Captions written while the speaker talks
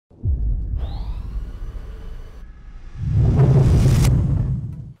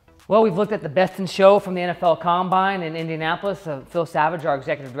Well, we've looked at the best in show from the NFL Combine in Indianapolis. Phil Savage, our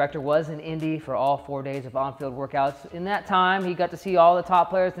executive director, was in Indy for all 4 days of on-field workouts. In that time, he got to see all the top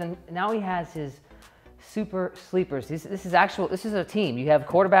players, and now he has his super sleepers. This is a team. You have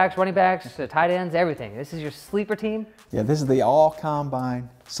quarterbacks, running backs, tight ends, everything. This is your sleeper team? Yeah, this is the all-combine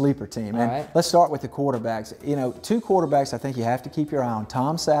sleeper team. And right. Let's start with the quarterbacks. You know, two quarterbacks I think you have to keep your eye on.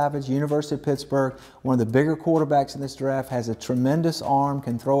 Tom Savage, University of Pittsburgh, one of the bigger quarterbacks in this draft, has a tremendous arm,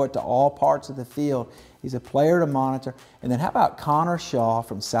 can throw it to all parts of the field. He's a player to monitor. And then how about Connor Shaw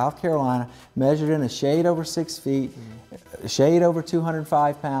from South Carolina, measured in a shade over 6 feet, a shade over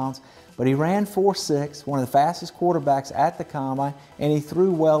 205 pounds. But he ran 4.6, one of the fastest quarterbacks at the Combine, and he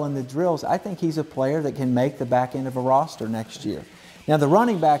threw well in the drills. I think he's a player that can make the back end of a roster next year. Now the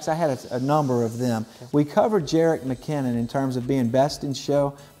running backs, I had a number of them. We covered Jerick McKinnon in terms of being best in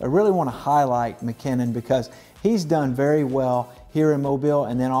show. I really want to highlight McKinnon because he's done very well here in Mobile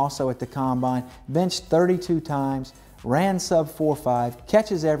and then also at the Combine. Benched 32 times, ran sub 4.5,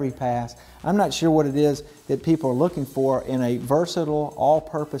 catches every pass. I'm not sure what it is that people are looking for in a versatile,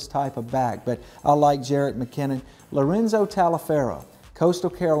 all-purpose type of back, but I like Jerick McKinnon. Lorenzo Taliaferro, Coastal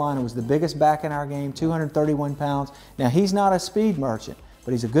Carolina, was the biggest back in our game, 231 pounds. Now, he's not a speed merchant,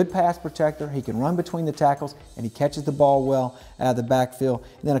 but he's a good pass protector. He can run between the tackles, and he catches the ball well out of the backfield.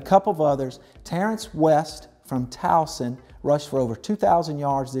 And then a couple of others. Terrence West from Towson rushed for over 2,000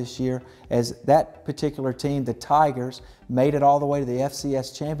 yards this year as that particular team, the Tigers, made it all the way to the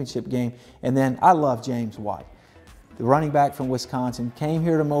FCS championship game. And then I love James White, the running back from Wisconsin, came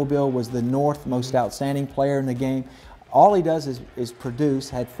here to Mobile, was the North most outstanding player in the game. All he does is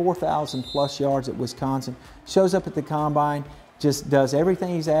produce, had 4,000 plus yards at Wisconsin, shows up at the Combine, just does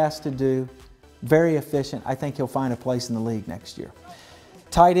everything he's asked to do, very efficient. I think he'll find a place in the league next year.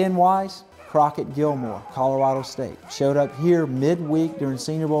 Tight end wise, Crockett Gilmore, Colorado State, showed up here midweek during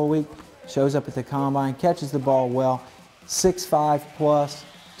Senior Bowl week, shows up at the Combine, catches the ball well, 6'5 plus,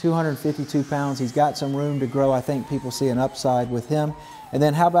 252 pounds. He's got some room to grow. I think people see an upside with him. And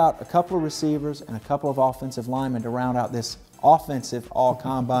then how about a couple of receivers and a couple of offensive linemen to round out this offensive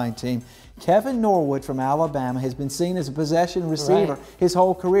all-Combine team. Kevin Norwood from Alabama has been seen as a possession receiver his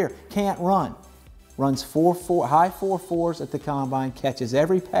whole career. Can't run. Runs high 4.4s at the Combine, catches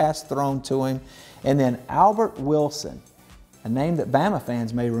every pass thrown to him. And then Albert Wilson, a name that Bama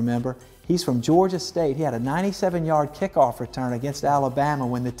fans may remember. He's from Georgia State. He had a 97-yard kickoff return against Alabama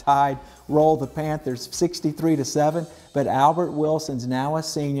when the Tide rolled the Panthers 63-7. But Albert Wilson's now a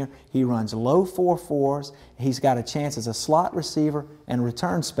senior. He runs low 4.4s. He's got a chance as a slot receiver and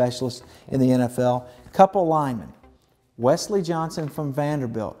return specialist in the NFL. Couple linemen. Wesley Johnson from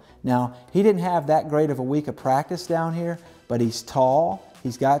Vanderbilt. Now, he didn't have that great of a week of practice down here, but he's tall,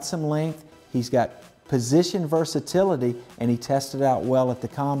 he's got some length, he's got position versatility, and he tested out well at the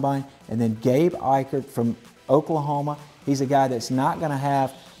Combine. And then Gabe Eichert from Oklahoma. He's a guy that's not going to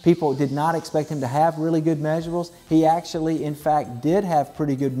have, people did not expect him to have really good measurables. He actually, in fact, did have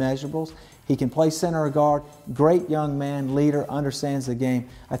pretty good measurables. He can play center or guard. Great young man, leader, understands the game.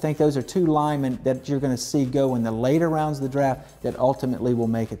 I think those are two linemen that you're going to see go in the later rounds of the draft that ultimately will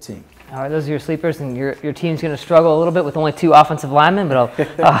make a team. All right, those are your sleepers, and your team's going to struggle a little bit with only 2 offensive linemen, but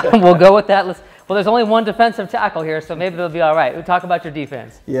we'll go with that. Well, there's only 1 defensive tackle here, so maybe they'll be all right. We'll talk about your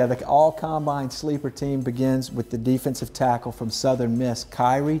defense. Yeah, the all-Combine sleeper team begins with the defensive tackle from Southern Miss,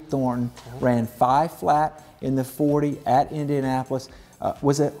 Kyrie Thornton. Ran 5 flat in the 40 at Indianapolis.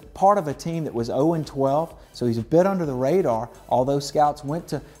 Was a part of a team that was 0-12, so he's a bit under the radar, although scouts went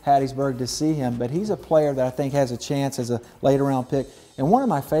to Hattiesburg to see him. But he's a player that I think has a chance as a later-round pick. And one of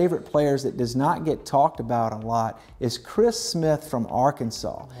my favorite players that does not get talked about a lot is Chris Smith from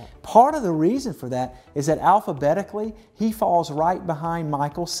Arkansas. Part of the reason for that is that alphabetically, he falls right behind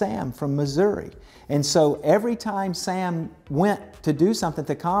Michael Sam from Missouri. And so every time Sam went to do something at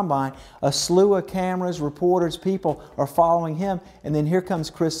the Combine, a slew of cameras, reporters, people are following him, and then here comes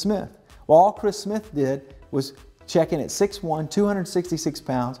Chris Smith. Well, all Chris Smith did was check in at 6'1", 266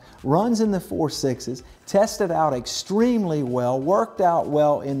 pounds, runs in the 4.6s, tested out extremely well, worked out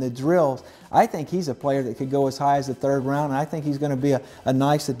well in the drills. I think he's a player that could go as high as the 3rd round, and I think he's going to be a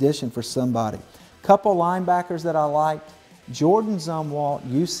nice addition for somebody. Couple linebackers that I liked. Jordan Zumwalt,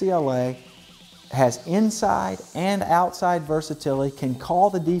 UCLA, has inside and outside versatility, can call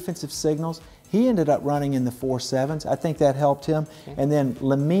the defensive signals. He ended up running in the 4.7s. I think that helped him. And then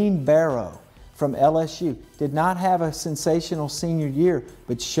Lamine Barrow from LSU did not have a sensational senior year,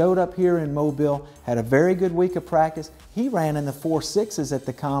 but showed up here in Mobile, had a very good week of practice. He ran in the 4.6s at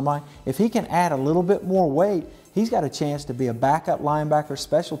the Combine. If he can add a little bit more weight, he's got a chance to be a backup linebacker,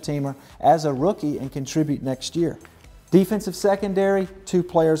 special teamer as a rookie and contribute next year. Defensive secondary, 2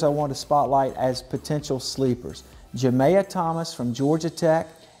 players I want to spotlight as potential sleepers. Jamea Thomas from Georgia Tech.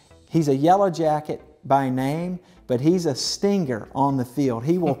 He's a yellow jacket by name, but he's a stinger on the field.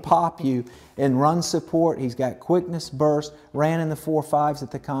 He will pop you in run support. He's got quickness, burst, ran in the 4.5s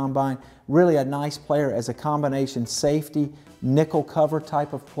at the combine. Really a nice player as a combination safety, nickel cover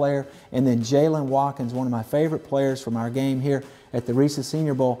type of player. And then Jalen Watkins, one of my favorite players from our game here at the Reese's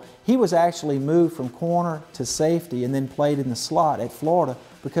Senior Bowl. He was actually moved from corner to safety and then played in the slot at Florida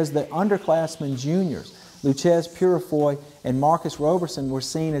because the underclassmen juniors, Luchez Purifoy and Marcus Roberson, were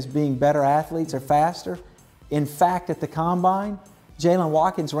seen as being better athletes or faster. In fact, at the combine, Jalen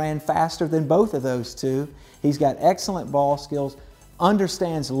Watkins ran faster than both of those two. He's got excellent ball skills,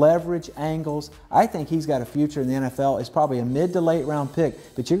 understands leverage, angles. I think he's got a future in the NFL. It's probably a mid to late round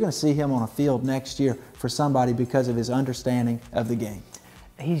pick, but you're going to see him on a field next year for somebody because of his understanding of the game.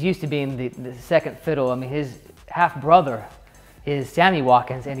 He's used to being the second fiddle. I mean, his half-brother is Sammy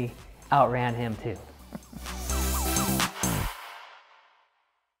Watkins, and he outran him too.